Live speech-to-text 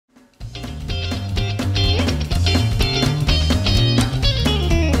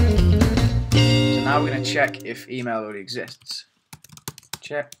now we're going to check if email already exists.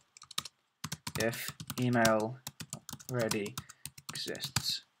 Check if email already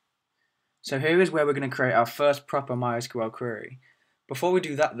exists. So here is where we're going to create our first proper MySQL query. Before we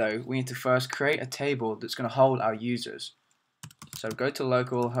do that though, we need to first create a table that's going to hold our users. So go to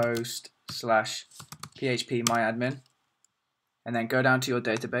localhost / php myadmin, and then go down to your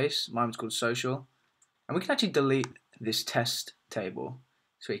database. Mine's called social, and we can actually delete this test table.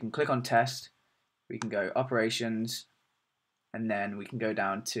 So we can click on test, we can go operations, and then we can go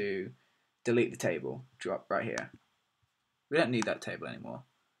down to delete the table, drop right here. We don't need that table anymore.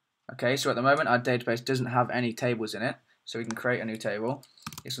 Okay, so at the moment our database doesn't have any tables in it, so we can create a new table.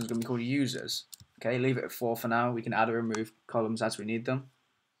 This one's going to be called users. Okay, leave it at 4 for now. We can add or remove columns as we need them.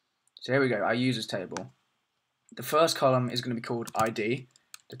 So here we go, our users table. The first column is going to be called ID.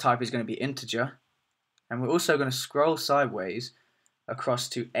 The type is going to be integer. And we're also going to scroll sideways across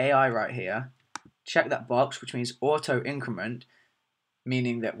to AI right here. Check that box, which means auto increment,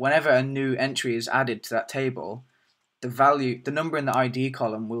 meaning that whenever a new entry is added to that table, the number in the ID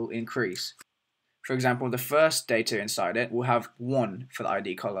column will increase. For example, the first data inside it will have 1 for the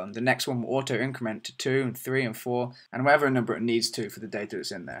ID column. The next one will auto increment to 2 and 3 and 4 and whatever number it needs to for the data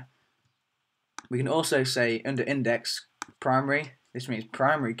that's in there. We can also say under index primary, this means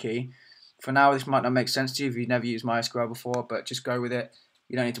primary key. For now this might not make sense to you if you've never used MySQL before, but just go with it.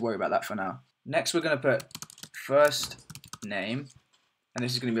 You don't need to worry about that for now. Next we're going to put first name, and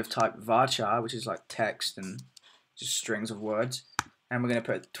this is going to be of type voucher, which is like text and just strings of words, and we're going to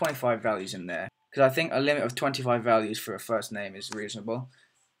put 25 values in there because I think a limit of 25 values for a first name is reasonable.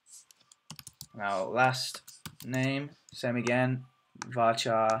 Now last name, same again,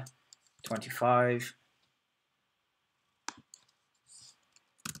 voucher 25,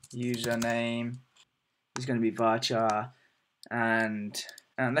 username is going to be voucher, and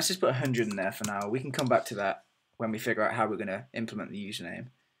let's just put 100 in there for now. We can come back to that when we figure out how we're going to implement the username.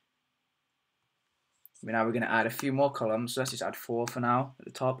 Now we're going to add a few more columns, so let's just add 4 for now. At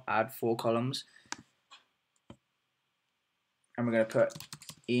the top, add 4 columns. And we're going to put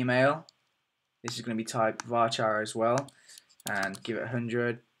email. This is going to be type voucher as well, and give it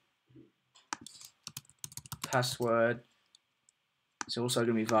 100. Password, it's also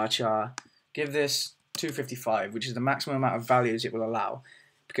going to be voucher. Give this 255, which is the maximum amount of values it will allow,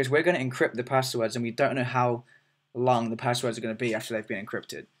 because we're going to encrypt the passwords and we don't know how long the passwords are going to be after they've been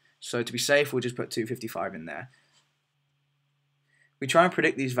encrypted. So to be safe, we'll just put 255 in there. We try and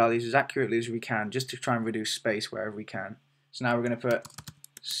predict these values as accurately as we can, just to try and reduce space wherever we can. So now we're going to put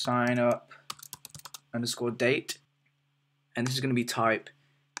sign up underscore date, and this is going to be type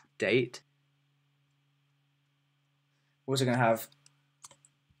date. We're also going to have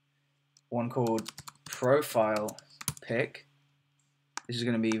one called profile pic. This is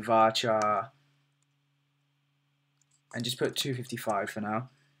going to be voucher, and just put 255 for now.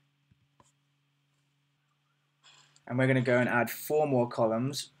 And we're going to go and add 4 more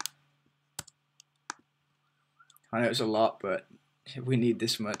columns. I know it's a lot, but we need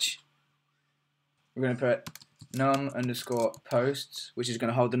this much. We're going to put num underscore posts, which is going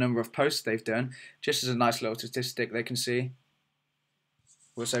to hold the number of posts they've done, just as a nice little statistic they can see.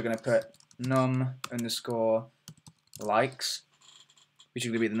 We're also going to put num underscore likes, which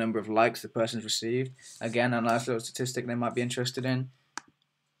is going to be the number of likes the person's received. Again, a nice little statistic they might be interested in.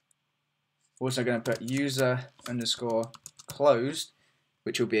 We're also going to put user underscore closed,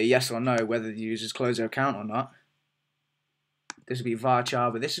 which will be a yes or no whether the user's closed their account or not. This will be voucher,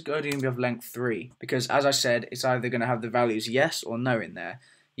 but this is going to be of length 3, because as I said, it's either going to have the values yes or no in there.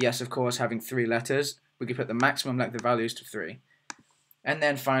 Yes, of course, having 3 letters, we can put the maximum length of values to 3. And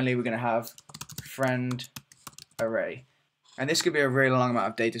then finally, we're going to have friend array. And this could be a really long amount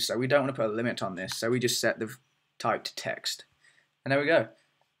of data, so we don't want to put a limit on this, so we just set the type to text. And there we go.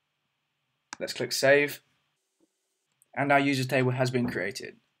 Let's click save, and our users table has been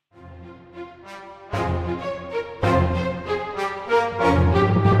created.